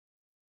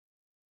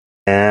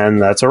And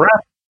that's a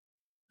wrap.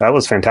 That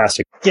was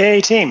fantastic.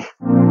 Yay, team.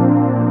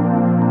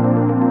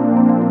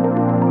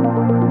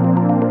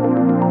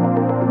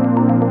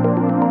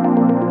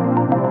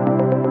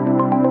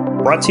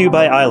 Brought to you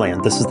by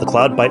iland, this is the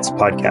CloudBytes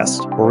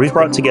Podcast, where we've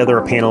brought together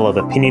a panel of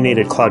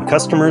opinionated cloud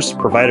customers,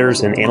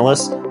 providers, and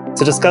analysts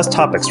to discuss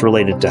topics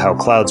related to how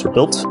clouds are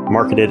built,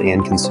 marketed,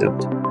 and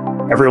consumed.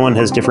 Everyone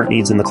has different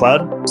needs in the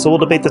cloud, so we'll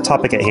debate the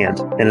topic at hand,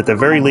 and at the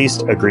very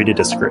least, agree to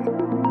disagree.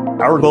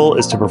 Our goal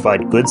is to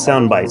provide good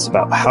sound bites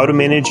about how to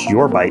manage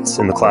your bytes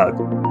in the cloud.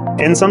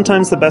 And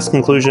sometimes the best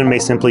conclusion may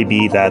simply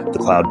be that the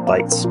cloud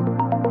bites.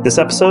 This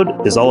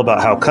episode is all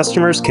about how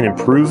customers can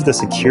improve the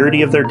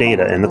security of their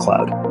data in the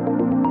cloud.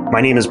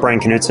 My name is Brian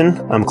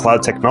Knudtson. I'm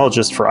Cloud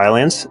Technologist for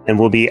iland, and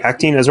will be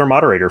acting as our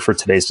moderator for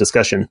today's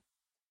discussion.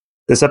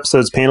 This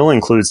episode's panel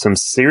includes some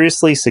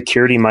seriously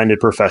security-minded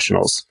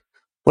professionals.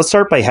 Let's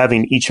start by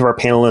having each of our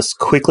panelists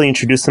quickly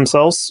introduce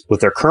themselves with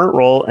their current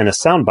role and a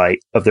soundbite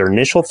of their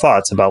initial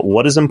thoughts about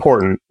what is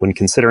important when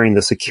considering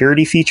the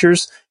security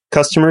features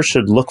customers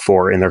should look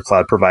for in their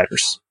cloud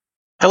providers.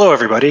 Hello,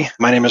 everybody.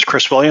 My name is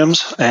Chris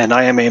Williams, and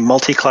I am a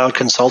multi-cloud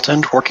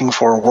consultant working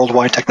for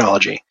Worldwide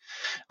Technology.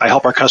 I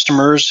help our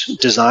customers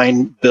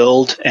design,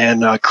 build,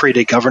 and create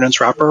a governance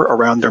wrapper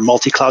around their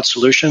multi-cloud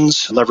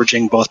solutions,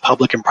 leveraging both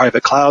public and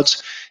private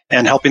clouds,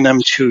 and helping them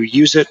to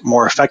use it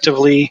more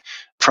effectively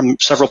from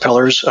several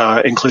pillars,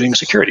 including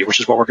security, which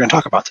is what we're going to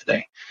talk about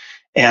today.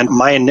 And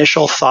my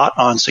initial thought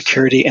on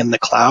security in the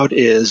cloud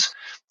is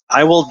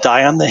I will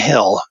die on the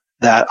hill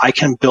that I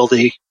can build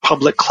a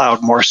public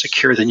cloud more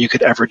secure than you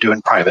could ever do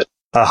in private.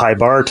 A high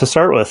bar to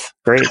start with.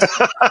 Great.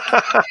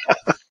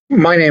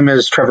 My name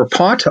is Trevor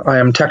Pott. I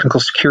am technical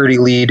security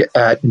lead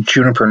at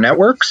Juniper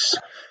Networks.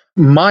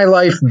 My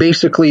life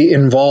basically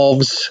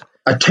involves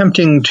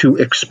attempting to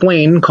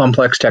explain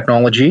complex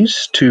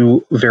technologies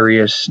to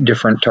various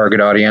different target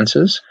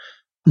audiences,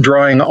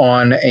 drawing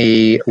on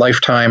a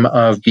lifetime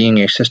of being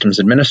a systems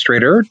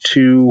administrator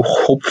to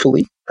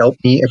hopefully help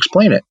me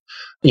explain it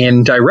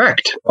in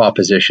direct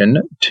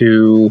opposition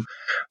to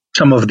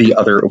some of the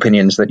other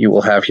opinions that you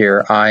will have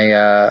here.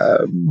 I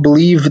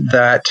believe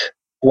that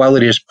while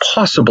it is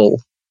possible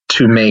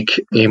to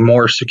make a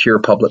more secure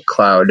public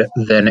cloud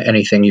than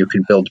anything you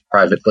could build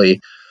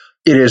privately,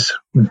 it is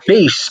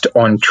based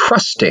on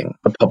trusting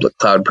a public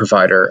cloud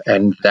provider,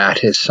 and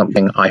that is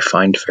something I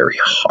find very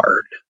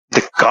hard.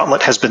 The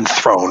gauntlet has been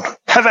thrown.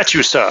 Have at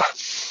you, sir.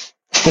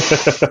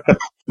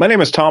 My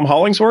name is Tom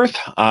Hollingsworth.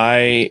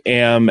 I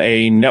am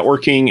a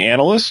networking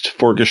analyst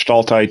for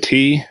Gestalt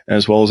IT,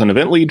 as well as an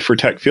event lead for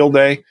Tech Field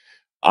Day.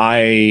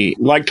 I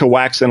like to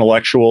wax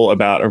intellectual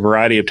about a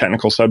variety of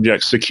technical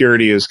subjects.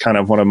 Security is kind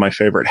of one of my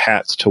favorite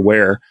hats to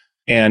wear.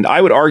 And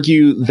I would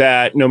argue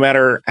that no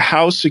matter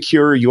how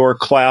secure your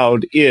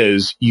cloud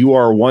is, you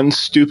are one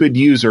stupid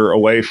user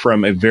away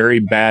from a very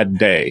bad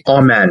day.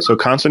 Amen. So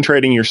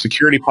concentrating your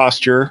security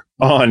posture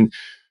on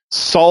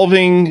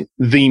solving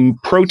the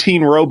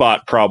protein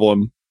robot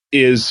problem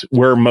is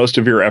where most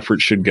of your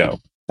effort should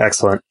go.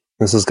 Excellent.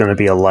 This is going to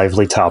be a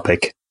lively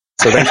topic.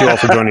 So thank you all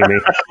for joining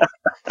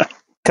me.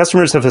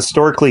 Customers have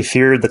historically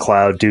feared the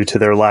cloud due to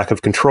their lack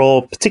of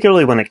control,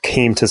 particularly when it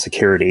came to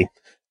security.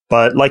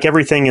 But like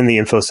everything in the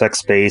InfoSec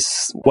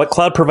space, what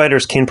cloud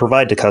providers can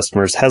provide to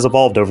customers has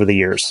evolved over the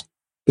years.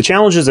 The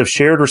challenges of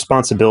shared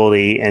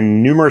responsibility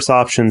and numerous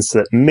options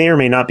that may or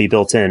may not be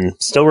built in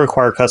still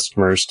require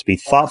customers to be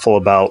thoughtful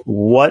about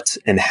what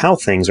and how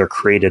things are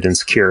created and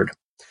secured.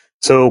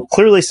 So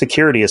clearly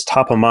security is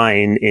top of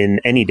mind in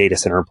any data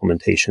center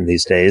implementation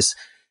these days.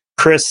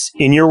 Chris,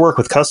 in your work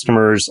with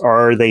customers,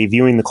 are they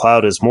viewing the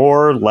cloud as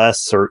more,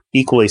 less, or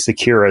equally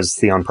secure as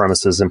the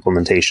on-premises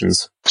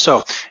implementations?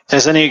 So,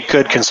 as any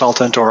good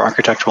consultant or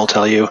architect will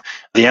tell you,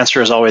 the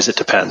answer is always it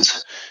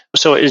depends.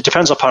 So it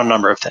depends upon a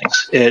number of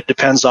things. It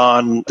depends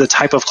on the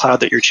type of cloud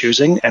that you're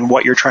choosing and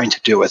what you're trying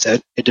to do with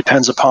it. It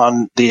depends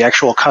upon the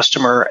actual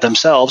customer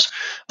themselves,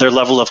 their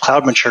level of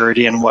cloud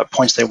maturity and what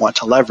points they want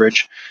to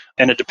leverage.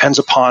 And it depends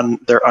upon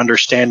their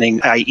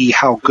understanding, i.e.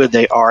 how good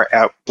they are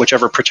at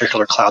whichever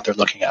particular cloud they're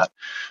looking at.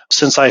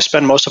 Since I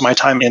spend most of my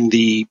time in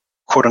the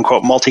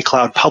quote-unquote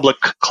multi-cloud public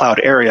cloud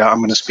area, I'm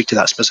going to speak to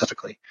that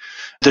specifically.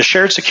 The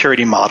shared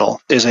security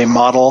model is a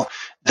model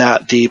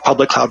that the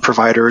public cloud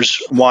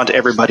providers want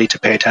everybody to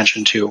pay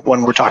attention to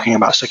when we're talking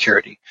about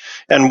security.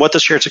 And what the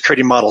shared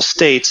security model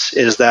states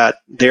is that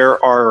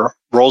there are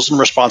roles and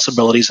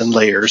responsibilities and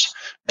layers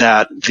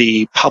that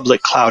the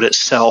public cloud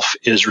itself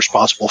is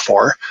responsible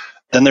for.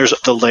 Then there's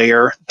the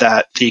layer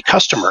that the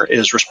customer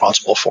is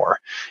responsible for.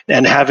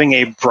 And having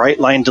a bright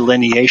line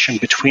delineation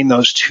between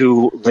those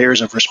two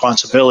layers of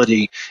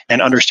responsibility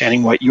and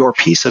understanding what your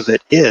piece of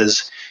it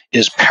is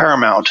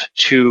paramount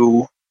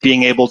to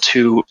being able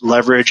to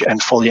leverage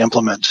and fully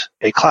implement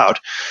a cloud.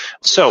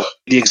 So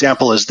the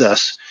example is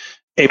this.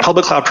 A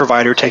public cloud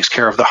provider takes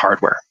care of the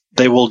hardware.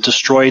 They will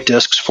destroy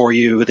disks for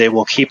you. They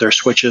will keep their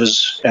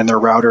switches and their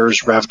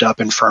routers revved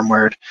up and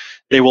firmwared.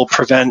 They will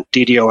prevent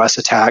DDoS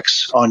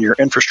attacks on your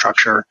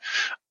infrastructure.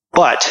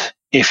 But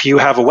If you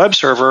have a web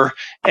server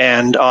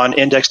and on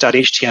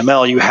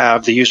index.html you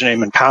have the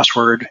username and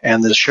password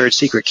and the shared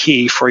secret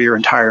key for your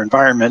entire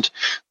environment,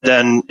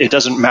 then it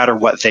doesn't matter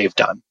what they've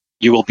done.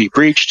 You will be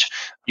breached.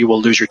 You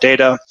will lose your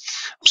data.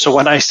 So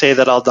when I say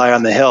that I'll die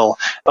on the hill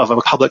of a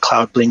public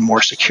cloud being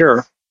more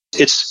secure,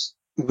 it's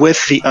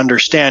with the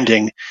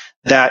understanding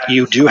that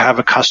you do have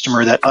a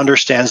customer that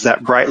understands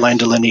that bright line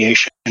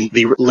delineation,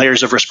 the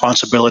layers of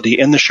responsibility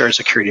in the shared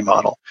security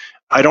model.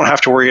 I don't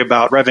have to worry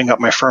about revving up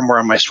my firmware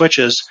on my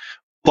switches,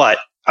 but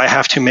I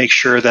have to make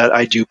sure that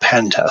I do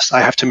pen tests.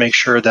 I have to make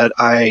sure that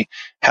I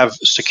have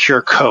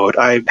secure code.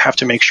 I have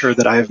to make sure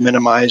that I have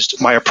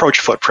minimized my approach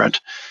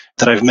footprint,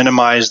 that I've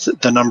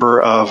minimized the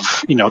number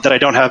of, that I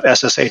don't have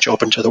SSH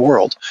open to the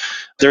world.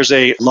 There's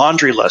a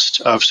laundry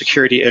list of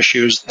security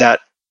issues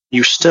that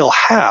you still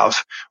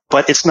have,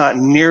 but it's not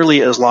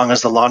nearly as long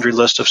as the laundry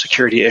list of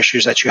security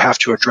issues that you have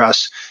to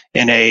address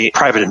in a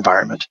private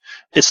environment.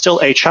 It's still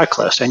a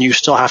checklist, and you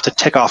still have to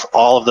tick off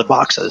all of the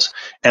boxes.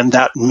 And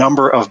that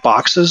number of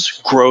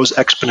boxes grows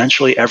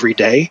exponentially every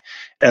day.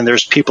 And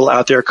there's people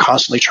out there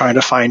constantly trying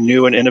to find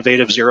new and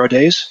innovative 0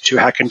 days to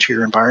hack into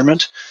your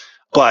environment.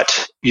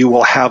 But you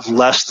will have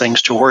less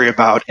things to worry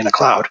about in a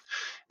cloud.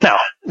 Now,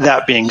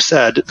 that being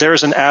said,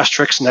 there's an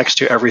asterisk next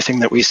to everything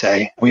that we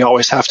say. We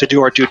always have to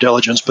do our due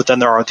diligence, but then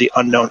there are the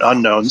unknown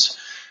unknowns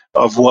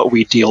of what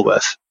we deal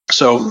with.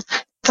 So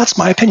that's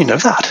my opinion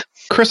of that.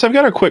 Chris, I've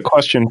got a quick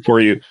question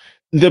for you.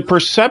 The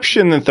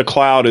perception that the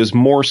cloud is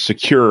more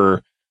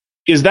secure,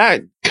 is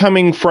that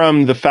coming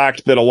from the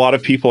fact that a lot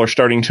of people are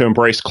starting to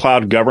embrace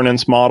cloud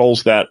governance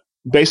models that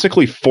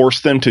basically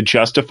force them to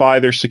justify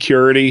their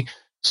security?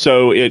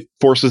 So it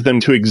forces them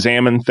to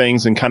examine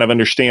things and kind of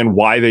understand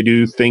why they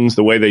do things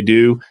the way they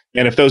do.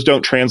 And if those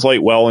don't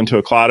translate well into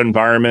a cloud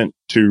environment,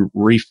 to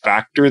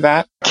refactor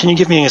that. Can you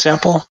give me an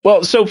example?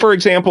 Well, so for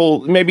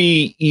example,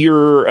 maybe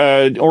you're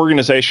an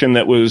organization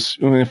that was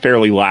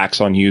fairly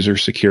lax on user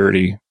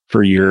security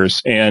for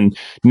years. And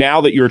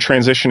now that you're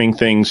transitioning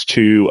things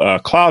to a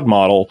cloud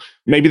model,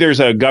 maybe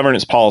there's a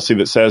governance policy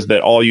that says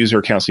that all user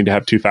accounts need to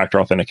have two-factor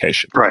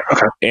authentication. Right.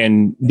 Okay.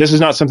 And this is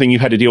not something you've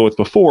had to deal with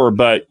before,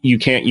 but you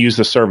can't use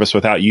the service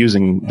without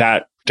using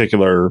that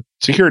particular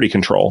security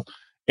control.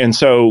 And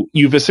so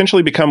you've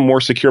essentially become more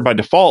secure by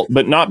default,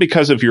 but not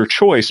because of your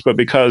choice, but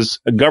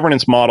because a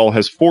governance model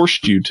has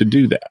forced you to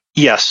do that.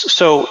 Yes.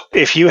 So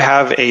if you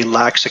have a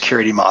lax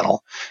security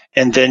model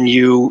and then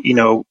you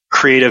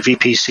create a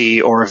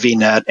VPC or a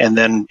VNet and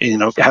then,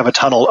 have a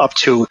tunnel up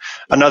to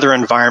another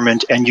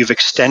environment and you've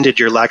extended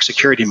your lax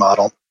security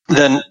model,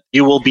 then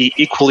you will be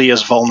equally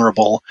as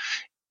vulnerable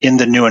in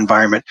the new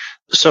environment.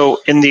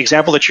 So in the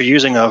example that you're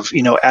using of,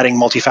 adding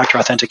multi-factor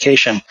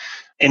authentication,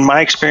 in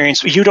my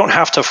experience, you don't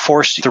have to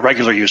force the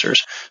regular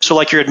users. So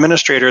like your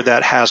administrator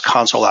that has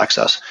console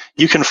access,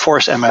 you can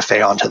force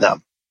MFA onto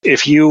them.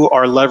 If you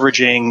are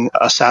leveraging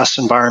a SaaS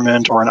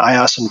environment or an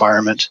IaaS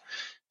environment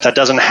that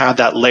doesn't have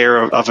that layer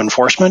of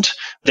enforcement,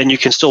 then you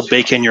can still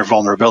bake in your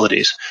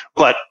vulnerabilities.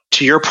 But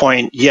to your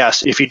point,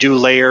 yes, if you do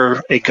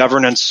layer a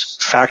governance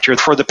factor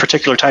for the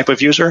particular type of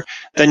user,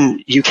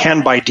 then you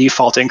can by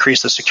default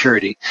increase the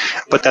security.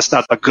 But that's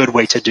not a good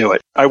way to do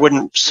it. I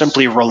wouldn't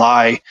simply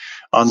rely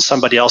on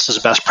somebody else's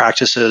best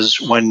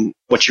practices when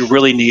what you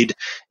really need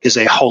is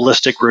a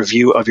holistic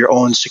review of your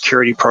own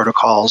security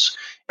protocols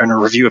and a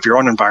review of your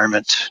own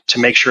environment to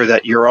make sure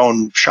that your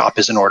own shop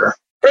is in order.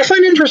 What I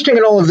find interesting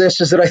in all of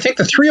this is that I think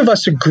the three of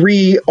us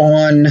agree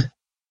on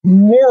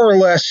more or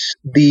less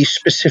the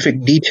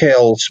specific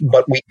details,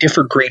 but we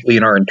differ greatly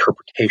in our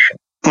interpretation.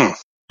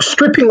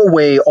 Stripping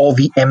away all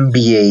the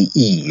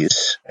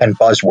MBAEs and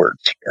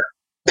buzzwords here,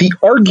 the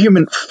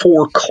argument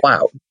for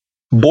cloud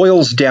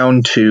boils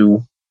down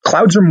to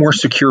clouds are more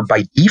secure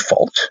by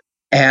default,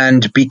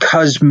 and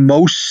because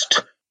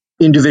most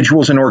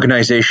individuals and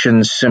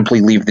organizations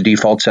simply leave the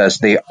defaults as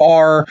they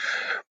are,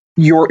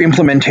 your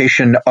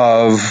implementation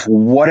of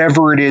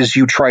whatever it is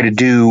you try to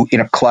do in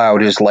a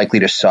cloud is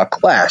likely to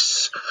suck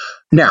less.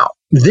 Now,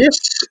 this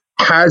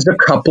has a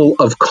couple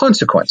of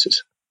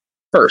consequences.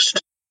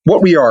 First,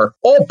 what we are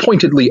all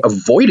pointedly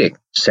avoiding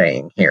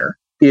saying here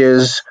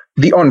is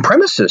the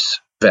on-premises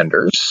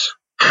vendors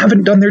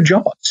haven't done their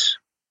jobs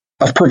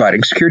of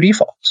providing secure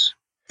defaults.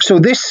 So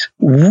this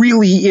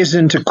really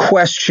isn't a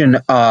question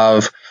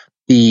of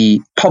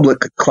the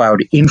public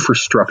cloud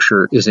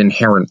infrastructure is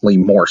inherently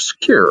more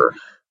secure.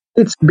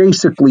 It's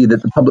basically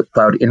that the public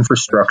cloud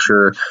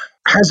infrastructure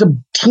has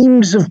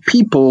teams of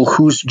people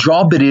whose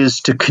job it is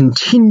to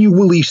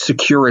continually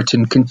secure it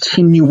and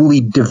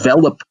continually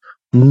develop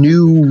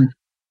new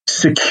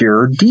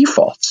secure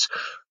defaults.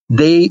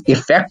 They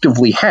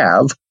effectively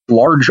have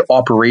large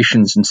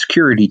operations and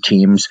security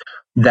teams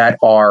that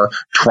are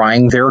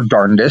trying their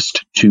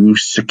darndest to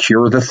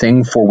secure the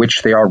thing for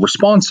which they are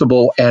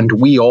responsible, and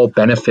we all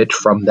benefit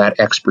from that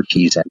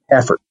expertise and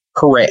effort.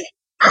 Hooray.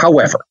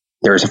 However,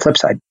 there is a flip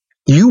side.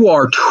 You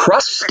are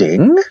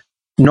trusting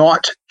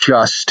not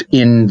just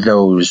in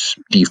those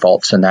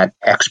defaults and that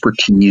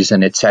expertise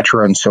and et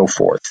cetera and so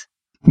forth,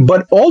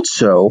 but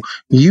also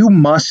you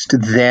must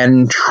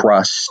then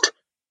trust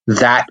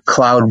that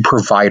cloud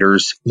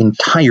provider's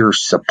entire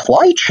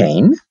supply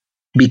chain,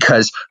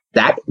 because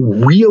that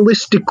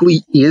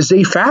realistically is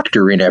a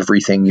factor in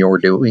everything you're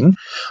doing.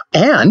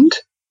 And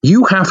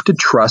you have to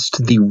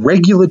trust the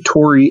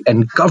regulatory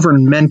and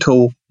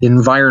governmental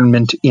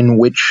environment in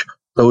which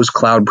those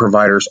cloud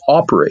providers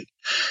operate.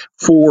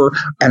 For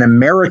an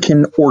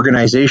American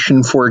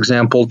organization, for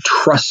example,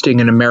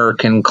 trusting an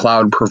American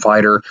cloud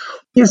provider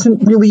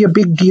isn't really a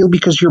big deal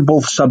because you're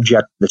both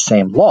subject to the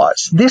same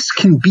laws. This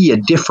can be a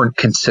different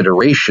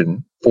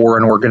consideration for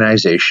an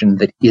organization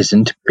that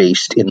isn't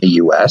based in the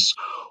US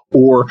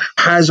or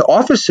has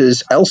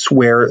offices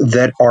elsewhere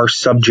that are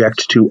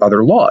subject to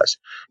other laws.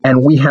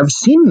 And we have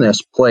seen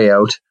this play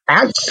out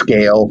at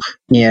scale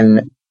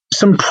in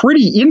some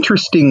pretty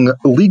interesting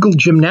legal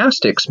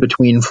gymnastics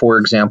between, for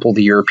example,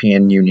 the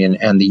European Union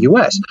and the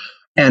US.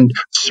 And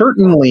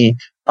certainly,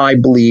 I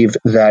believe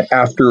that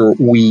after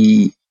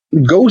we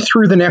go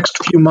through the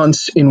next few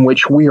months in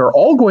which we are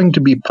all going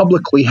to be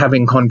publicly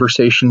having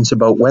conversations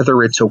about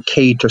whether it's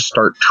okay to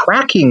start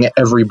tracking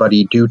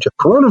everybody due to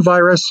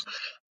coronavirus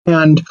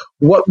and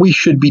what we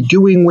should be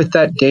doing with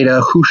that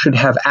data, who should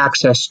have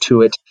access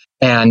to it,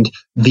 and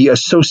the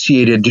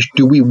associated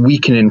do we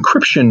weaken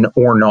encryption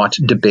or not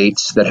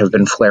debates that have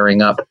been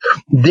flaring up.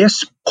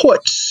 This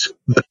puts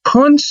the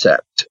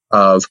concept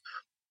of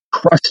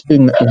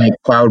trusting a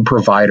cloud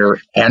provider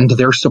and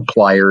their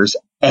suppliers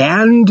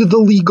and the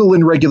legal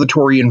and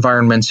regulatory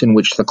environments in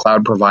which the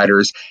cloud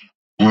providers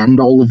and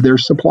all of their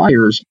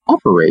suppliers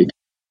operate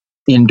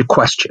into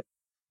question.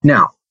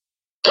 Now,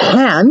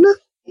 can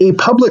a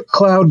public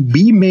cloud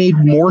be made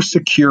more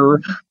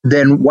secure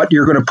than what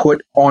you're going to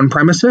put on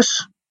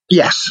premises?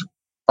 Yes.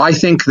 I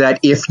think that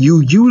if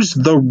you use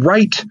the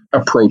right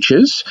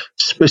approaches,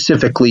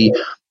 specifically,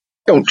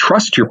 don't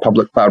trust your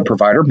public cloud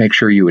provider, make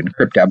sure you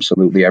encrypt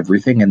absolutely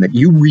everything and that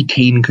you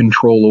retain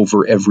control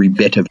over every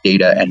bit of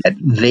data and that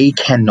they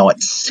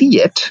cannot see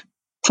it,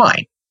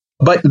 fine.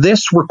 But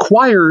this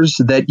requires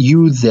that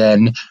you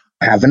then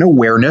have an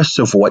awareness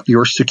of what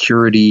your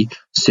security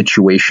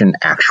situation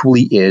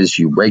actually is.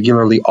 You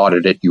regularly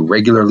audit it, you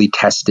regularly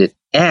test it,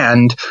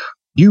 and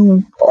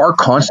you are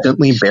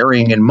constantly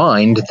bearing in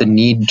mind the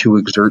need to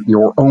exert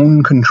your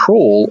own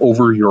control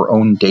over your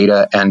own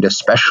data and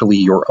especially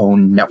your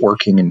own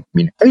networking and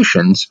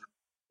communications.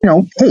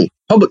 Hey,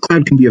 public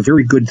cloud can be a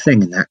very good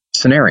thing in that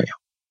scenario,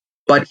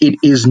 but it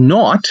is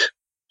not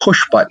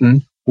push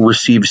button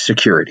receive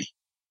security.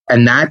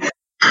 And that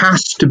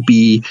has to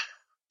be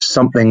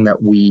something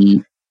that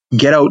we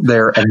get out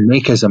there and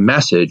make as a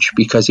message,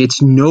 because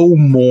it's no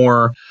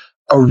more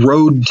a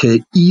road to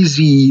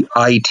easy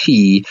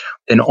IT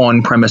than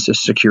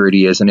on-premises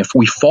security is. And if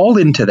we fall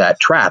into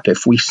that trap,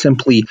 if we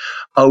simply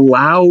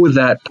allow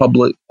that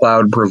public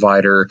cloud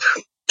provider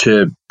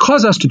to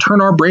cause us to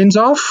turn our brains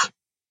off,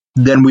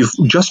 then we've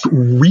just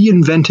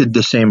reinvented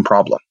the same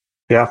problem.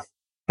 Yeah,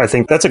 I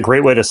think that's a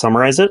great way to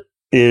summarize it,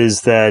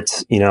 is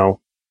that,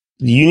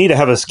 you need to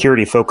have a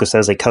security focus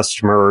as a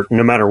customer,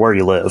 no matter where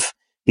you live,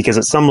 because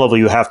at some level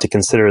you have to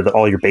consider that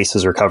all your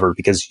bases are covered,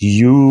 because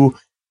you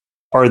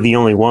are the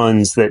only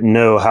ones that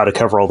know how to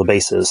cover all the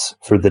bases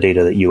for the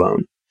data that you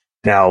own.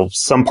 Now,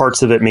 some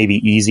parts of it may be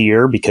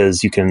easier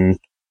because you can,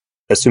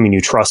 assuming you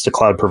trust a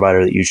cloud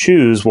provider that you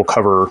choose, will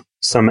cover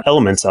some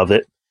elements of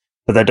it,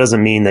 but that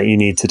doesn't mean that you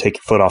need to take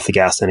your foot off the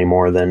gas any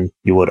more than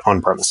you would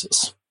on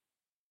premises.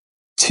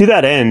 To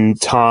that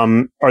end,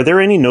 Tom, are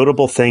there any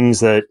notable things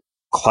that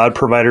cloud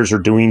providers are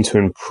doing to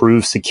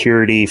improve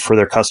security for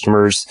their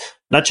customers,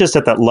 not just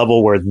at that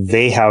level where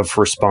they have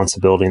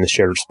responsibility in the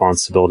shared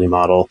responsibility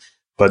model,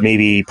 but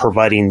maybe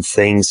providing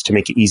things to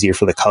make it easier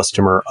for the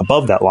customer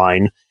above that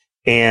line?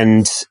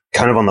 And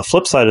kind of on the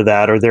flip side of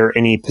that, are there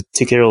any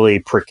particularly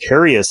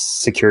precarious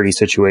security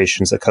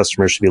situations that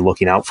customers should be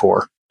looking out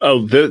for?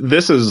 Oh,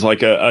 this is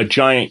like a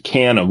giant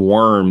can of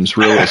worms,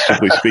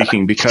 realistically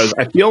speaking, because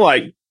I feel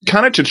like,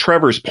 kind of to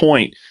Trevor's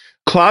point,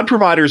 cloud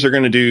providers are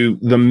going to do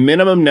the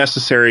minimum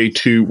necessary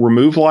to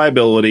remove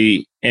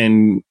liability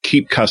and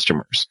keep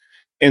customers.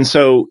 And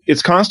so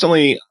it's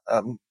constantly,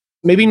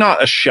 maybe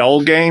not a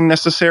shell game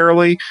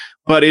necessarily,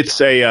 but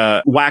it's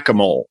a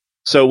whack-a-mole.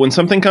 So when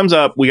something comes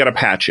up, we got to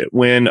patch it.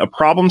 When a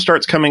problem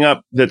starts coming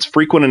up that's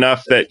frequent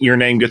enough that your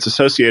name gets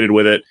associated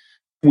with it,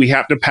 we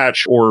have to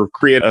patch or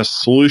create a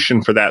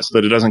solution for that so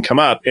that it doesn't come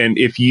up. And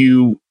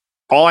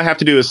all I have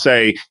to do is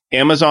say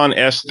Amazon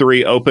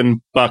S3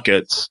 open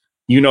buckets,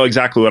 you know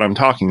exactly what I'm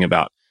talking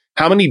about.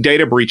 How many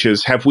data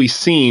breaches have we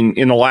seen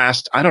in the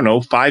last,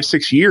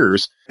 5-6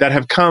 years that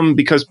have come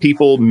because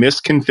people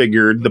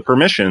misconfigured the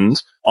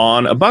permissions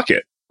on a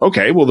bucket?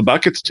 Okay, well, the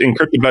bucket's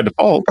encrypted by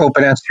default.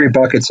 Open S3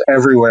 buckets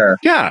everywhere.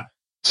 Yeah.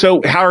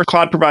 So how are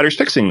cloud providers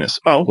fixing this?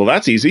 Oh, well,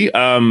 that's easy.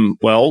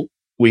 Well,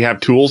 we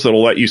have tools that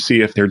will let you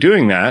see if they're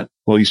doing that.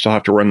 Well, you still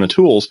have to run the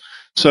tools.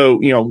 So,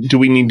 do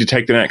we need to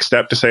take the next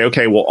step to say,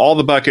 okay, well, all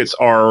the buckets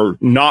are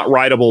not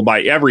writable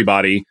by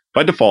everybody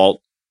by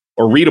default,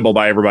 or readable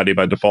by everybody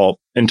by default,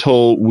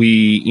 until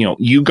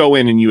you go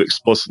in and you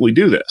explicitly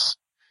do this.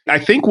 I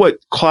think what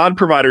cloud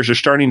providers are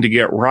starting to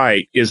get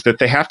right is that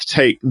they have to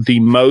take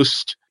the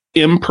most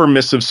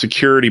impermissive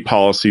security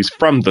policies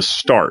from the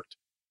start.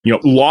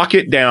 Lock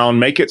it down,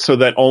 make it so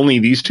that only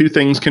these two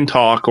things can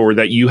talk, or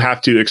that you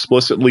have to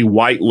explicitly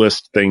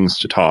whitelist things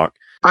to talk.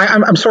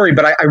 I'm sorry,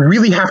 but I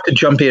really have to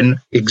jump in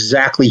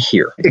exactly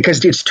here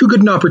because it's too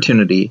good an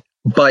opportunity.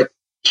 But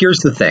here's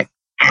the thing.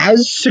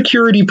 As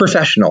security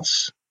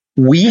professionals,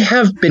 we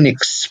have been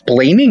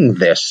explaining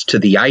this to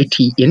the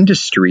IT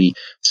industry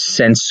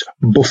since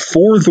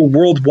before the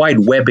World Wide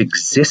Web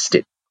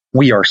existed.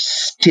 We are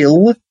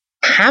still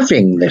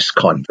having this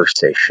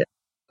conversation,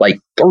 like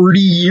 30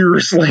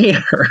 years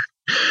later.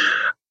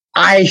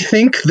 I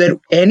think that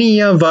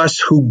any of us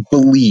who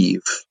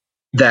believe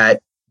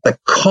that the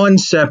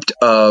concept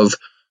of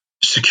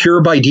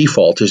secure by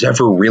default is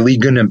ever really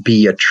going to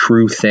be a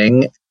true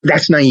thing,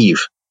 that's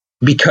naive,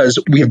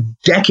 because we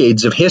have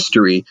decades of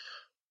history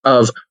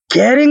of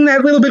getting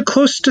that little bit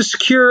close to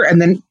secure,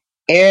 and then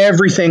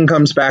everything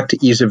comes back to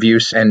ease of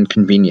use and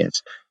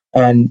convenience.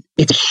 And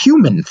it's a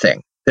human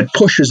thing that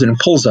pushes and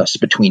pulls us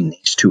between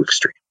these two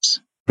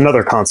extremes.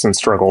 Another constant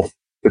struggle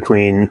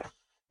between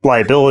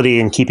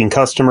liability and keeping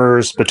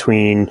customers,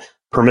 between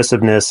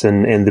permissiveness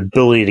and the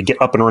ability to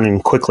get up and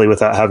running quickly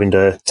without having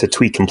to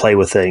tweak and play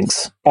with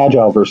things.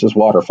 Agile versus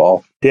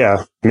waterfall.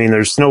 Yeah. I mean,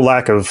 there's no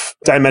lack of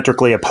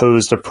diametrically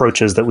opposed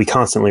approaches that we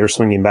constantly are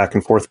swinging back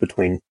and forth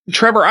between.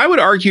 Trevor, I would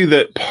argue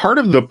that part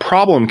of the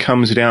problem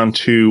comes down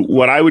to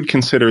what I would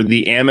consider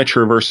the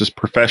amateur versus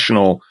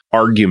professional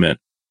argument.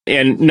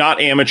 And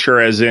not amateur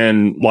as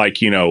in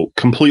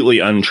completely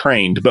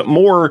untrained, but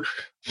more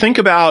think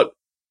about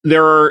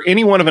there are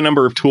any one of a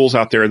number of tools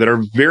out there that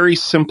are very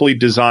simply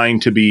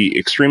designed to be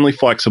extremely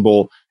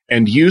flexible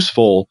and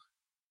useful,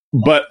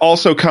 but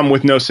also come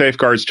with no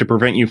safeguards to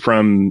prevent you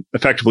from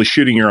effectively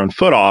shooting your own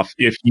foot off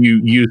if you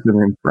use them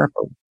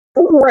improperly.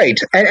 Right.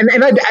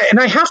 And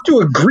I have to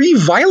agree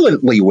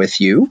violently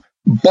with you,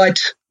 but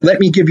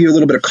let me give you a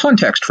little bit of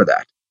context for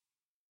that.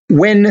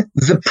 When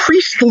the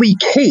priestly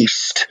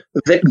caste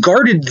that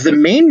guarded the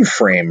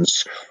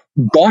mainframes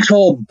got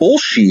all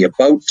bullshit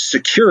about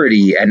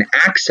security and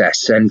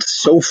access and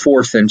so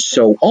forth and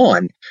so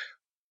on,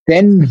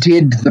 then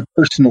did the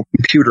personal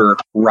computer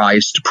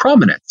rise to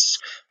prominence.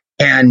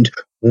 And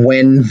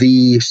when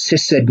the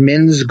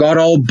sysadmins got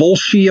all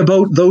bullshit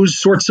about those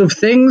sorts of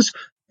things,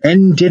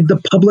 then did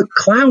the public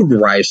cloud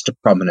rise to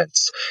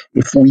prominence.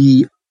 If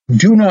we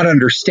do not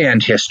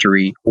understand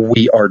history,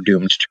 we are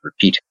doomed to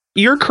repeat it.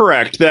 You're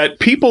correct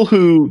that people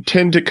who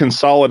tend to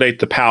consolidate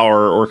the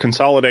power or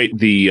consolidate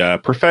the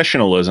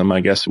professionalism, I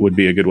guess would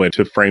be a good way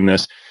to frame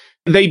this,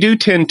 they do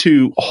tend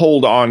to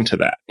hold on to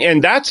that.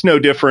 And that's no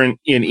different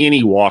in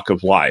any walk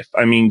of life.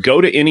 I mean,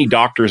 go to any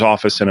doctor's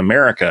office in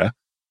America,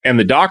 and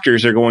the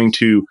doctors are going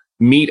to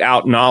mete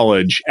out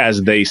knowledge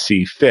as they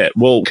see fit.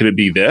 Well, could it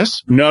be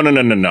this? No.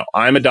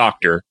 I'm a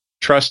doctor.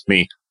 Trust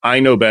me, I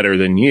know better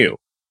than you.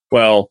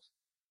 Well,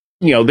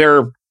 there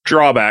are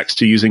drawbacks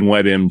to using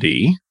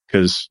WebMD.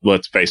 Because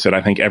let's face it,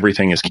 I think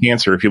everything is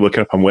cancer if you look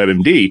it up on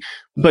WebMD.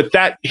 But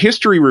that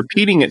history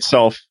repeating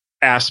itself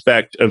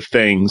aspect of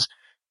things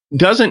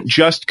doesn't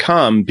just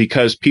come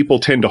because people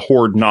tend to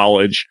hoard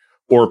knowledge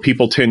or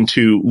people tend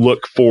to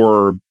look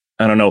for,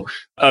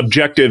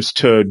 objectives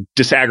to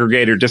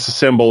disaggregate or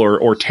disassemble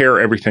or tear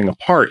everything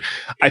apart.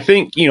 I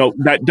think,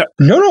 that...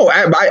 No,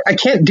 I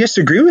can't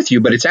disagree with you,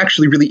 but it's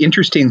actually really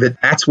interesting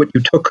that that's what you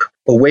took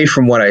away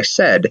from what I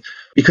said,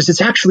 because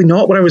it's actually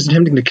not what I was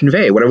attempting to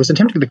convey. What I was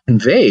attempting to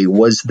convey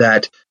was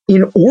that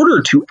in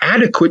order to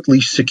adequately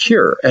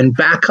secure and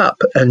back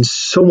up and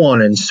so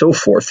on and so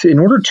forth, in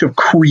order to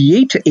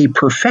create a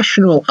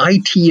professional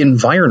IT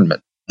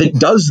environment that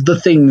does the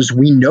things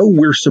we know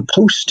we're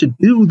supposed to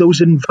do,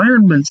 those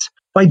environments,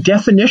 by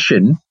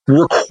definition,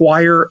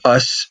 require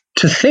us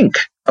to think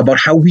about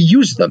how we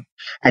use them.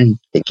 And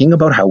thinking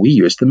about how we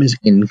use them is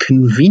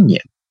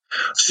inconvenient.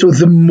 So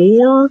the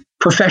more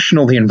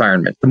professional the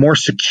environment, the more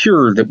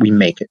secure that we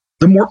make it,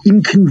 the more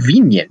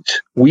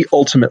inconvenient we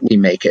ultimately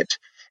make it.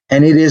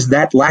 And it is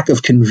that lack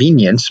of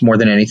convenience more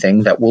than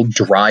anything that will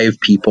drive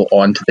people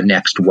on to the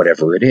next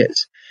whatever it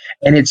is.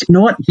 And it's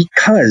not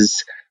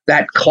because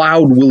that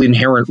cloud will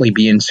inherently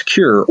be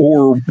insecure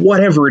or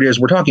whatever it is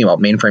we're talking about,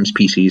 mainframes,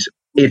 PCs.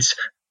 It's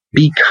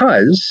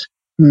because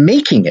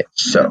making it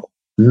so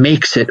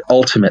makes it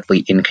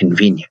ultimately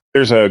inconvenient.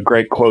 There's a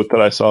great quote that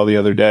I saw the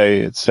other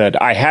day. It said,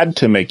 I had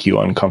to make you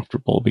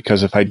uncomfortable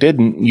because if I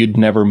didn't, you'd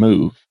never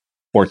move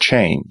or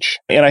change.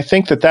 And I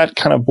think that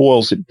kind of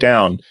boils it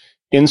down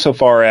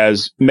insofar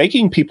as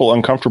making people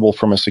uncomfortable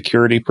from a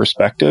security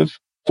perspective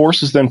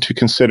forces them to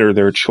consider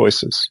their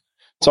choices.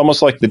 It's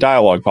almost like the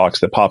dialog box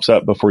that pops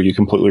up before you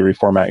completely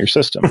reformat your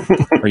system.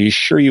 Are you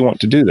sure you want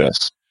to do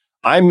this?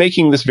 I'm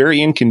making this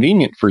very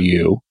inconvenient for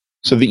you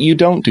so that you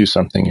don't do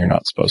something you're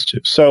not supposed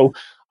to. So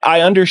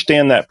I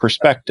understand that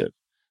perspective.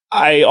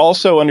 I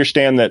also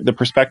understand that the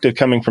perspective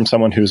coming from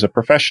someone who's a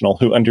professional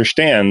who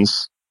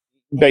understands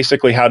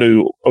basically how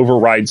to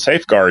override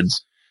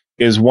safeguards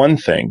is one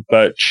thing,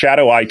 but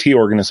shadow IT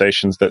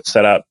organizations that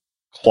set up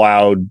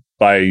cloud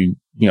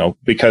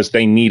because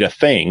they need a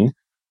thing,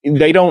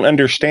 they don't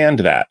understand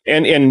that.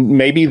 And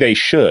maybe they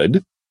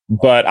should,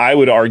 But I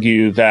would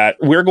argue that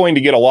we're going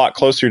to get a lot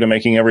closer to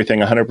making everything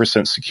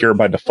 100% secure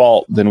by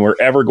default than we're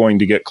ever going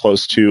to get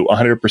close to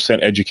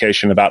 100%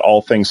 education about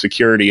all things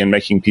security and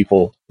making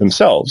people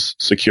themselves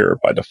secure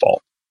by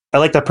default. I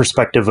like that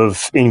perspective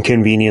of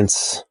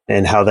inconvenience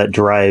and how that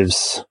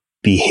drives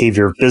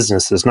behavior of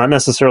businesses, not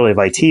necessarily of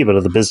IT, but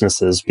of the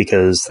businesses,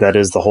 because that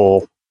is the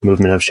whole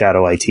movement of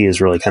shadow IT is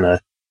really kind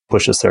of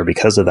push us there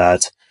because of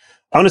that.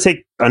 I want to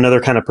take another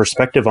kind of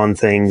perspective on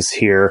things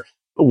here.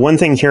 One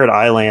thing here at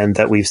iland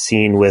that we've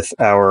seen with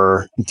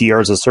our DR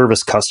as a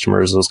service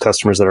customers, those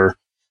customers that are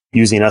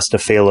using us to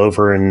fail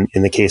over in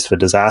the case of a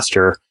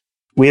disaster,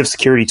 we have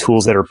security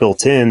tools that are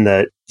built in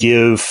that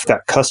give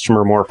that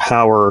customer more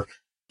power,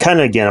 kind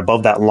of, again,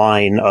 above that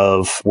line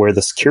of where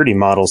the security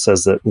model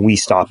says that we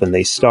stop and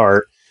they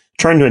start,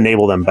 trying to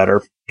enable them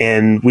better.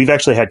 And we've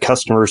actually had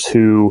customers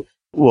who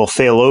will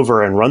fail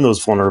over and run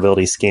those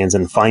vulnerability scans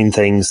and find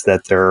things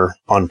that their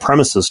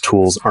on-premises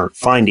tools aren't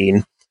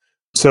finding.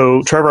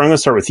 So, Trevor, I'm going to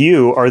start with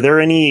you. Are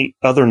there any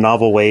other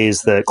novel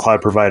ways that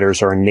cloud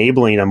providers are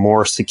enabling a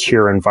more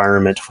secure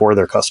environment for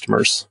their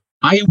customers?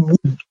 I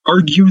would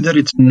argue that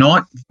it's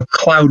not the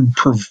cloud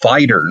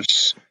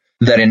providers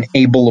that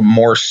enable a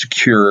more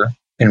secure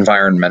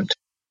environment,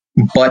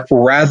 but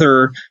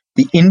rather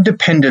the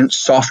independent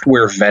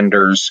software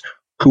vendors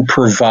who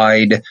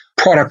provide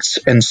products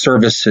and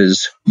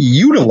services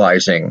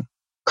utilizing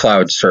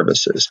cloud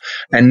services.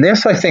 And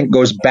this, I think,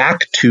 goes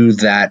back to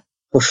that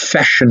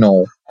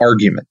professional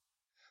argument.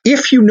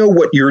 If you know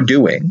what you're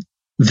doing,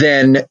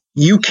 then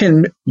you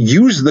can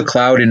use the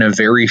cloud in a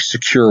very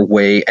secure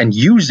way and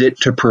use it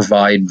to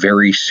provide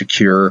very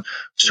secure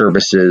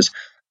services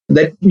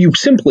that you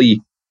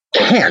simply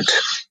can't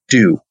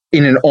do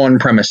in an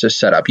on-premises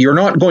setup. You're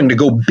not going to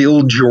go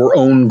build your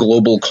own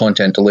global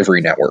content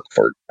delivery network,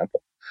 for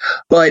example.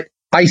 But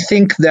I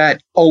think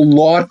that a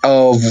lot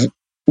of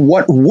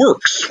what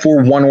works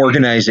for one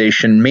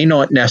organization may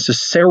not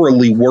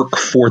necessarily work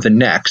for the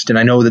next. And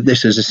I know that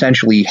this is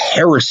essentially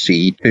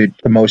heresy to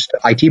most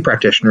IT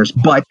practitioners,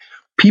 but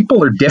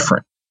people are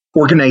different.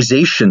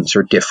 Organizations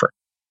are different.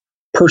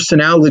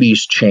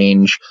 Personalities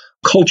change.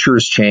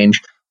 Cultures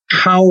change.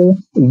 How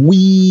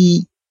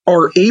we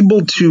are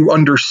able to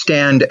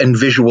understand and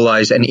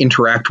visualize and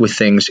interact with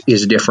things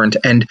is different.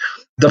 And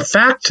the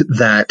fact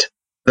that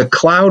the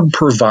cloud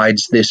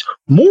provides this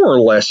more or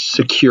less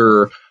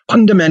secure,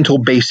 fundamental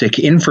basic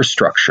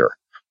infrastructure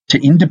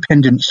to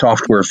independent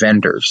software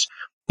vendors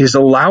is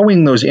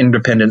allowing those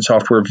independent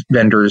software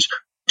vendors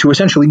to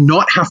essentially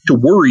not have to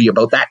worry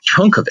about that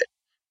chunk of it.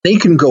 They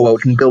can go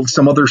out and build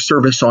some other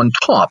service on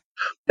top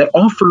that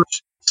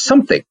offers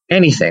something,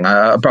 anything,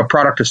 a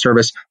product or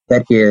service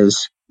that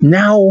is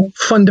now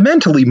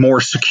fundamentally more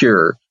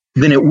secure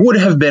than it would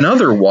have been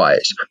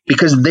otherwise,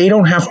 because they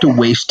don't have to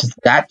waste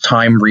that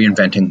time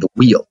reinventing the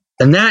wheel.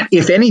 And that,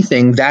 if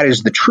anything, that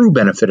is the true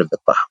benefit of the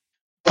cloud.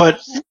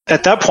 But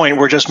at that point,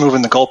 we're just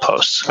moving the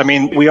goalposts. I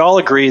mean, we all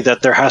agree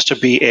that there has to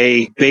be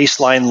a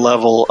baseline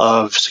level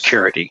of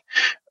security,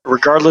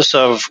 regardless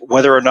of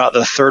whether or not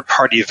the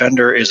third-party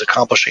vendor is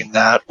accomplishing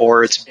that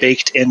or it's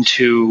baked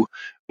into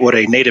what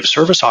a native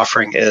service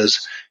offering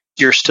is.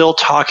 You're still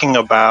talking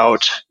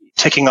about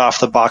ticking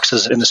off the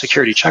boxes in the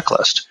security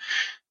checklist.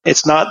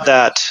 It's not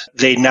that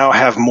they now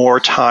have more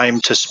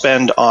time to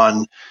spend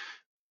on,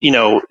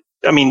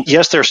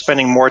 yes, they're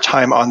spending more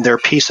time on their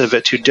piece of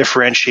it to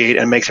differentiate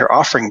and make their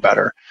offering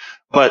better,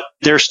 but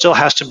there still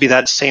has to be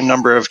that same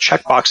number of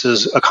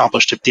checkboxes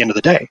accomplished at the end of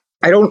the day.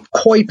 I don't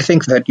quite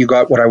think that you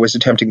got what I was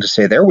attempting to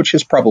say there, which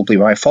is probably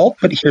my fault,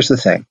 but here's the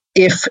thing.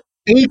 If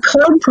a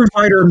cloud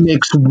provider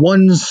makes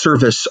one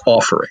service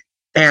offering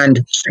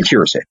and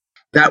secures it,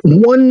 that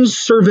one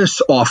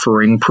service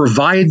offering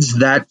provides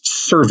that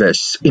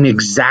service in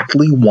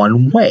exactly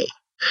one way.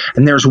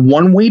 And there's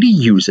one way to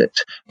use it,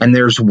 and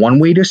there's one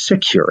way to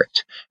secure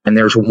it, and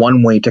there's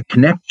one way to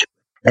connect to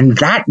it. And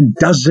that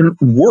doesn't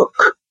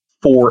work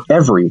for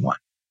everyone.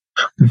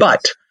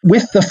 But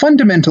with the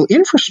fundamental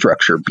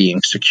infrastructure being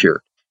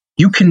secured,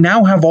 you can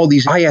now have all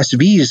these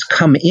ISVs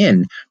come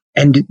in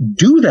and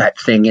do that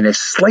thing in a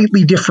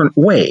slightly different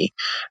way,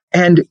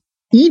 and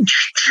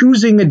each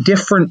choosing a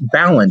different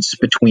balance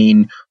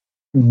between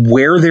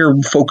where they're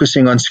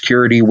focusing on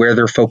security, where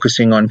they're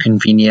focusing on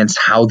convenience,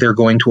 how they're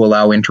going to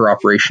allow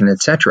interoperation,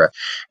 etc.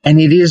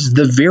 And it is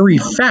the very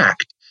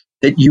fact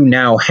that you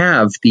now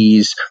have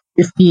these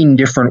 15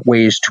 different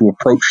ways to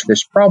approach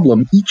this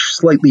problem, each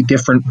slightly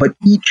different, but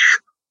each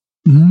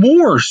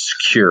more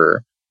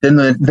secure than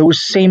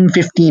those same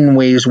 15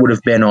 ways would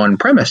have been on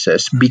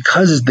premises,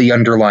 because the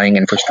underlying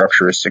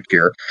infrastructure is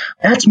secure.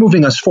 That's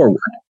moving us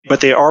forward. But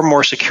they are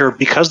more secure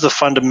because the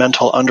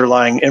fundamental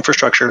underlying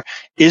infrastructure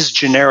is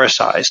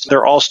genericized.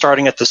 They're all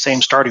starting at the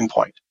same starting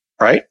point,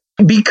 right?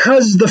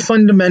 Because the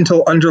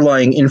fundamental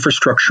underlying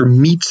infrastructure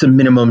meets a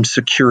minimum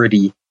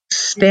security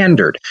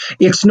standard.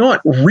 It's not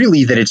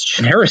really that it's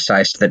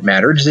genericized that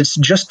matters. It's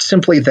just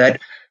simply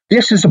that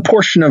this is a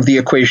portion of the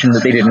equation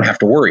that they didn't have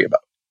to worry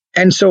about.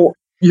 And so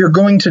you're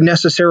going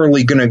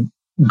to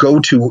go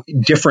to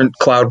different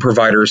cloud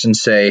providers and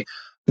say,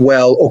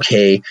 well,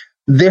 okay,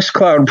 this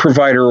cloud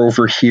provider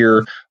over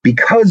here,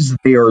 because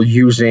they are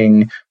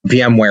using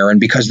VMware and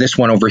because this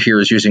one over here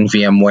is using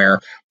VMware,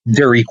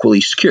 they're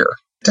equally secure.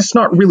 That's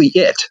not really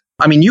it.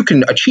 I mean, you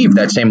can achieve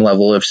that same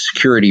level of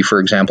security, for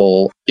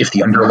example, if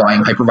the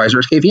underlying hypervisor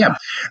is KVM.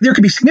 There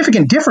could be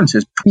significant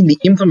differences between the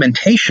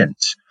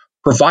implementations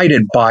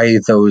provided by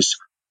those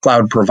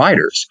cloud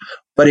providers.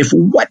 But if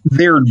what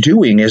they're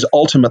doing is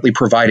ultimately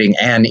providing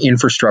an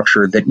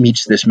infrastructure that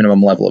meets this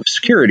minimum level of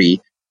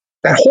security,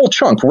 that whole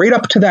chunk right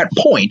up to that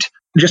point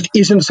just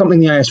isn't something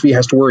the ISV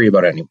has to worry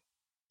about anymore.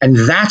 And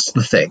that's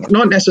the thing.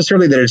 Not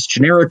necessarily that it's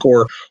generic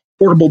or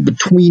portable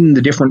between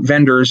the different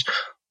vendors,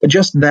 but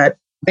just that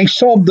they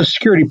solved the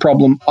security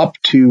problem up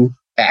to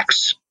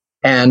X.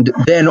 And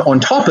then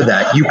on top of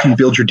that, you can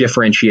build your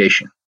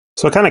differentiation.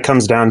 So it kind of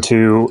comes down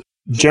to,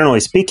 generally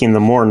speaking, the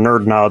more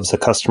nerd knobs a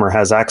customer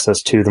has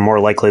access to, the more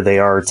likely they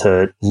are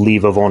to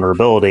leave a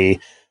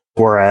vulnerability.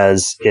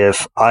 Whereas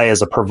if I,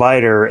 as a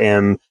provider,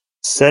 am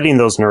setting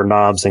those nerd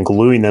knobs and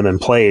gluing them in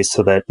place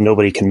so that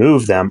nobody can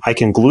move them, I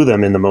can glue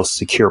them in the most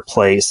secure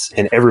place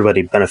and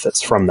everybody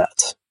benefits from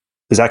that.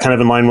 Is that kind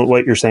of in line with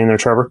what you're saying there,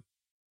 Trevor?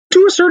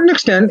 To a certain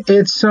extent,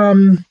 it's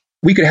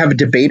we could have a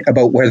debate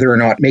about whether or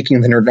not making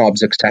the nerd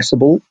knobs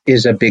accessible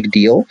is a big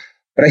deal.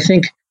 But I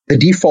think the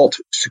default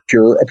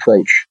secure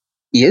approach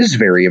is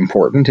very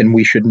important, and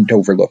we shouldn't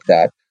overlook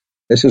that.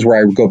 This is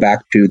where I would go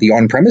back to the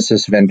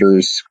on-premises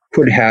vendors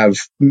could have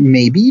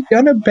maybe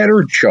done a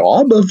better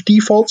job of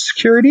default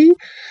security.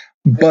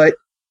 But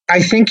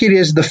I think it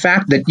is the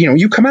fact that,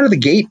 you come out of the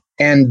gate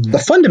and the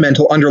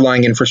fundamental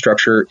underlying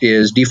infrastructure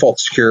is default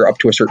secure up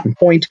to a certain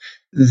point.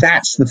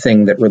 That's the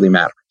thing that really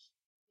matters.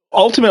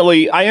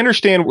 Ultimately, I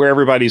understand where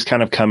everybody's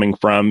kind of coming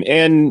from.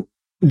 And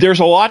there's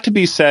a lot to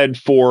be said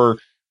for,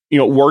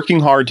 working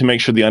hard to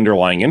make sure the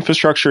underlying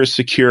infrastructure is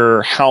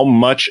secure. How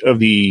much of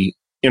the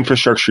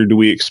infrastructure do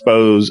we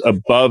expose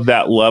above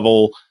that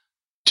level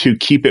to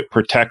keep it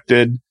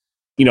protected?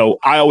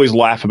 I always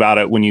laugh about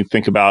it when you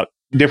think about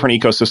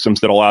different ecosystems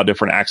that allow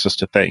different access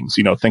to things.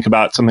 Think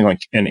about something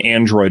like an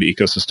Android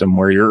ecosystem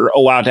where you're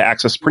allowed to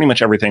access pretty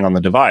much everything on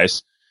the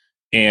device.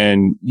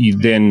 And you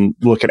then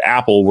look at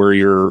Apple where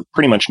you're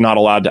pretty much not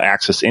allowed to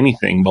access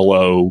anything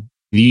below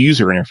the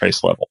user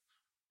interface level.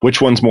 Which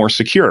one's more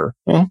secure?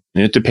 Well,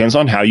 it depends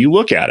on how you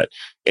look at it.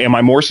 Am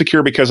I more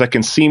secure because I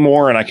can see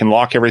more and I can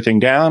lock everything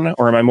down?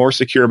 Or am I more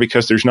secure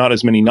because there's not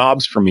as many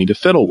knobs for me to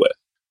fiddle with?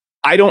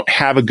 I don't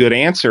have a good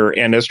answer.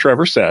 And as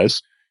Trevor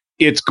says,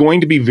 it's going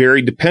to be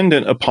very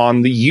dependent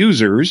upon the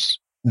users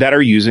that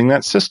are using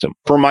that system.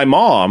 For my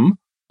mom,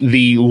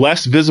 the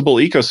less visible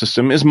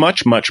ecosystem is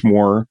much, much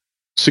more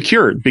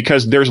secured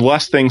because there's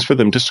less things for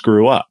them to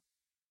screw up.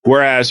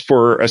 Whereas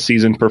for a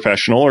seasoned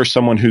professional or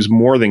someone who's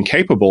more than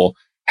capable,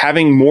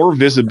 having more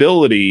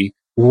visibility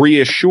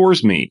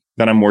reassures me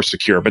that I'm more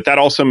secure. But that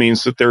also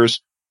means that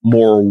there's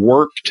more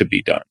work to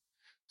be done.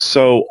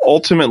 So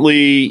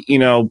ultimately,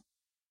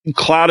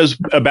 cloud is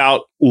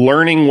about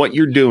learning what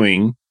you're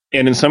doing,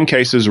 and in some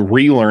cases,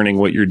 relearning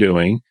what you're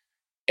doing,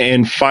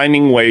 and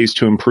finding ways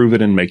to improve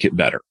it and make it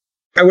better.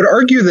 I would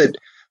argue that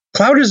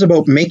cloud is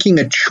about making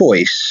a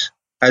choice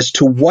as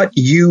to what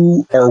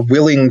you are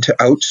willing to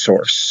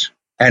outsource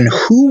and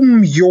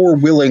whom you're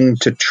willing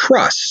to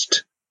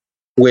trust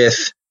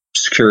with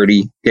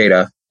security,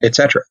 data,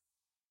 etc.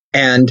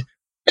 And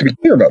to be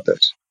clear about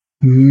this,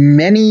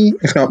 many,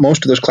 if not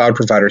most of those cloud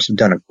providers have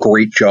done a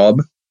great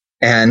job,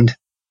 and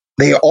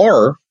they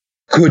are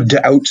good to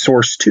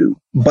outsource to.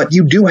 But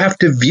you do have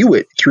to view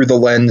it through the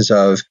lens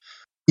of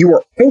you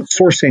are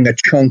outsourcing a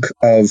chunk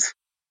of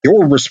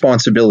your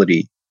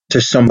responsibility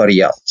to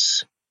somebody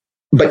else.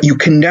 But you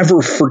can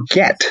never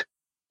forget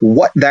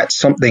what that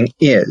something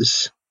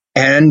is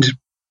and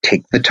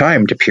take the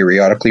time to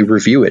periodically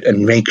review it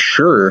and make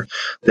sure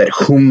that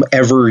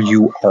whomever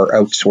you are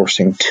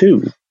outsourcing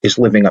to is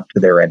living up to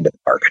their end of the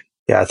bargain.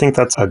 Yeah, I think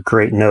that's a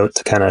great note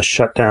to kind of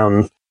shut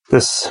down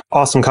this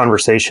awesome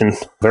conversation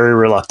very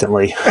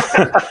reluctantly.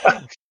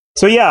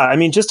 So yeah, I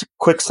mean, just to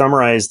quick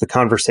summarize the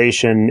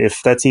conversation,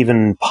 if that's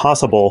even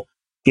possible,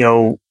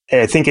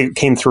 I think it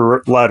came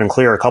through loud and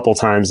clear a couple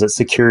times that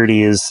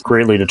security is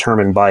greatly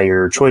determined by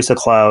your choice of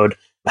cloud,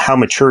 how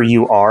mature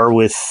you are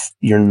with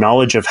your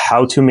knowledge of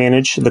how to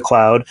manage the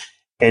cloud,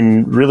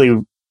 and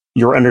really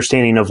your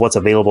understanding of what's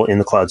available in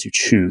the clouds you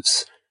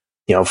choose.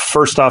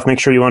 First off, make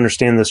sure you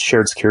understand this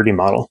shared security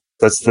model.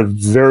 That's the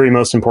very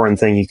most important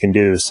thing you can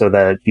do so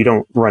that you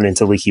don't run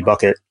into leaky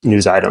bucket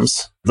news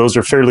items. Those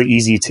are fairly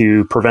easy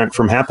to prevent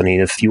from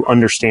happening if you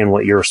understand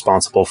what you're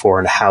responsible for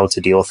and how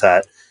to deal with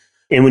that.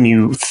 And when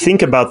you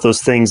think about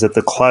those things that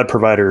the cloud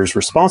provider is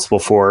responsible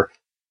for,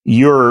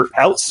 you're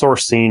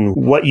outsourcing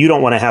what you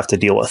don't want to have to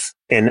deal with.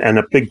 And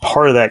a big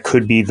part of that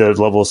could be the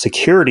level of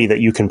security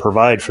that you can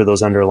provide for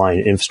those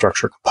underlying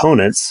infrastructure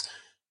components,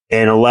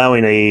 and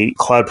allowing a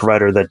cloud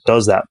provider that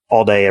does that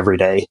all day, every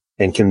day,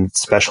 and can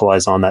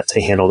specialize on that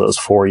to handle those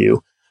for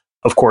you.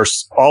 Of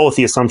course, all with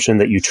the assumption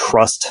that you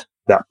trust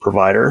that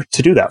provider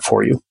to do that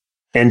for you.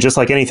 And just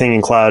like anything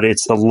in cloud,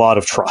 it's a lot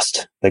of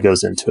trust that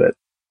goes into it.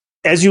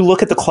 as you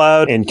look at the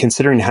cloud and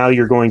considering how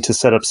you're going to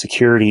set up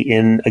security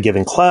in a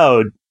given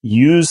cloud,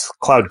 use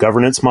cloud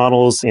governance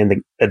models and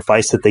the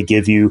advice that they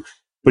give you,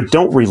 but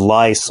don't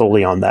rely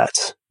solely on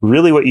that.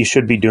 Really what you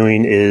should be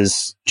doing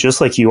is, just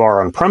like you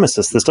are on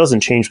premises, this doesn't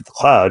change with the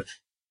cloud.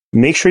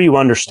 Make sure you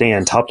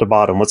understand top to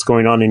bottom what's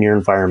going on in your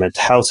environment,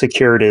 how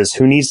secure it is,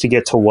 who needs to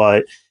get to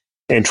what,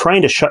 and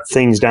trying to shut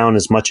things down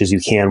as much as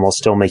you can while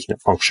still making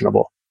it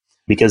functionable.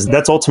 Because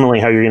that's ultimately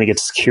how you're going to get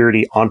to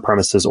security on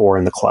premises or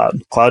in the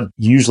cloud. Cloud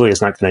usually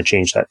is not going to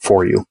change that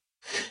for you.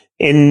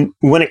 And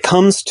when it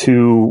comes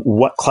to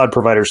what cloud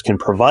providers can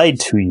provide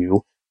to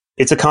you,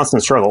 it's a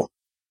constant struggle.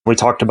 We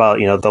talked about,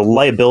 the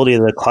liability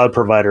that the cloud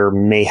provider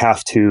may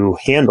have to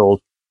handle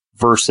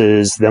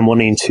versus them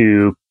wanting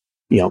to,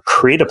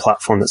 create a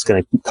platform that's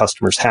going to keep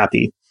customers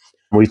happy.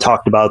 We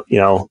talked about,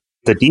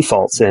 the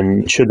defaults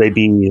and should they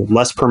be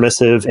less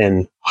permissive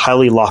and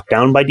highly locked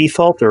down by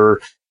default, or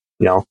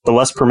the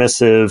less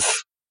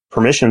permissive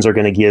permissions are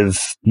going to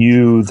give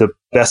you the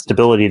best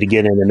ability to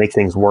get in and make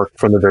things work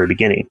from the very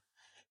beginning.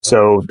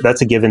 So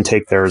that's a give and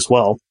take there as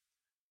well,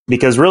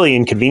 because really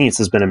inconvenience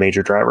has been a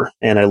major driver.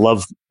 And I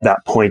love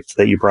that point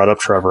that you brought up,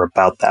 Trevor,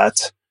 about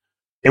that.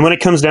 And when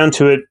it comes down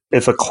to it,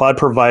 if a cloud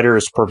provider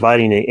is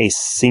providing a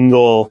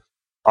single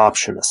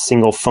option, a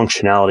single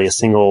functionality, a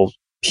single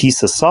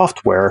piece of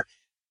software,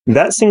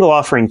 that single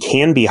offering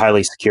can be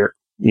highly secure.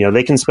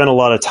 They can spend a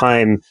lot of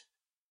time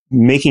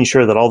making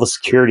sure that all the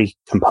security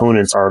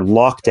components are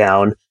locked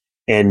down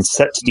and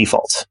set to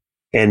default.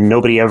 And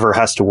nobody ever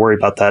has to worry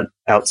about that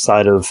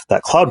outside of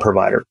that cloud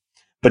provider.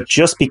 But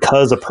just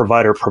because a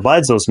provider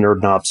provides those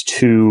nerd knobs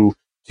to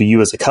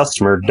you as a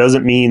customer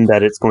doesn't mean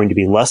that it's going to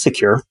be less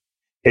secure.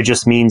 It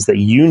just means that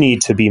you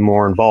need to be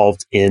more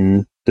involved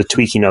in the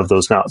tweaking of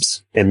those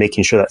knobs and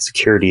making sure that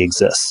security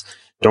exists.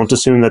 Don't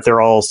assume that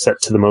they're all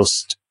set to the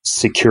most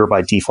secure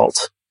by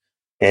default.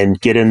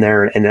 And get in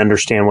there and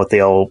understand what they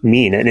all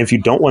mean. And if you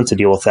don't want to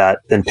deal with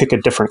that, then pick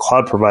a different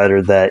cloud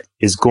provider that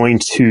is going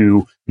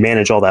to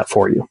manage all that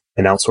for you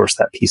and outsource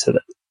that piece of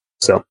it.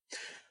 So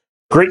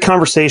great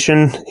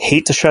conversation.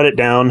 Hate to shut it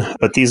down,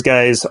 but these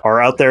guys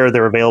are out there.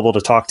 They're available to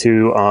talk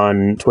to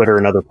on Twitter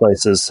and other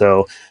places.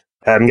 So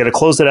I'm going to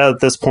close it out at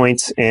this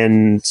point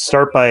and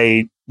start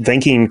by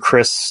thanking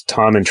Chris,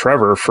 Tom, and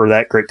Trevor for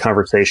that great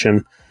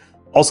conversation.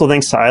 Also,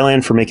 thanks to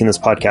iland for making this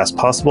podcast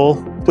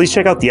possible. Please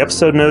check out the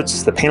episode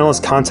notes, the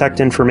panelist contact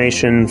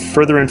information,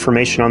 further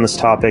information on this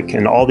topic,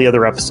 and all the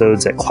other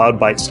episodes at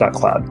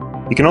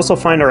cloudbytes.cloud. You can also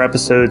find our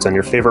episodes on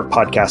your favorite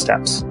podcast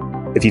apps.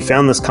 If you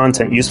found this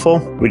content useful,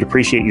 we'd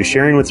appreciate you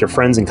sharing with your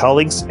friends and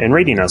colleagues and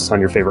rating us on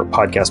your favorite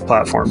podcast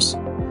platforms.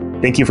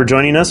 Thank you for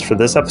joining us for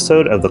this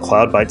episode of the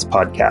CloudBytes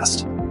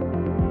Podcast.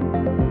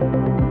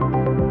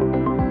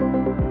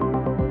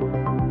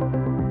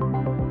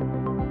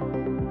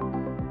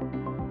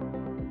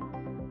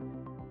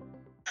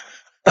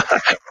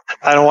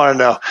 I don't want to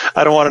know.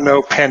 I don't want to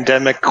know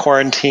pandemic,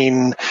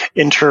 quarantine,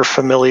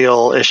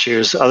 interfamilial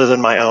issues other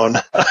than my own.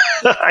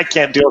 I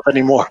can't deal with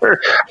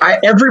anymore.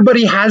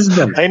 Everybody has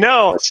them. I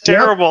know. It's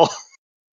terrible. Yep.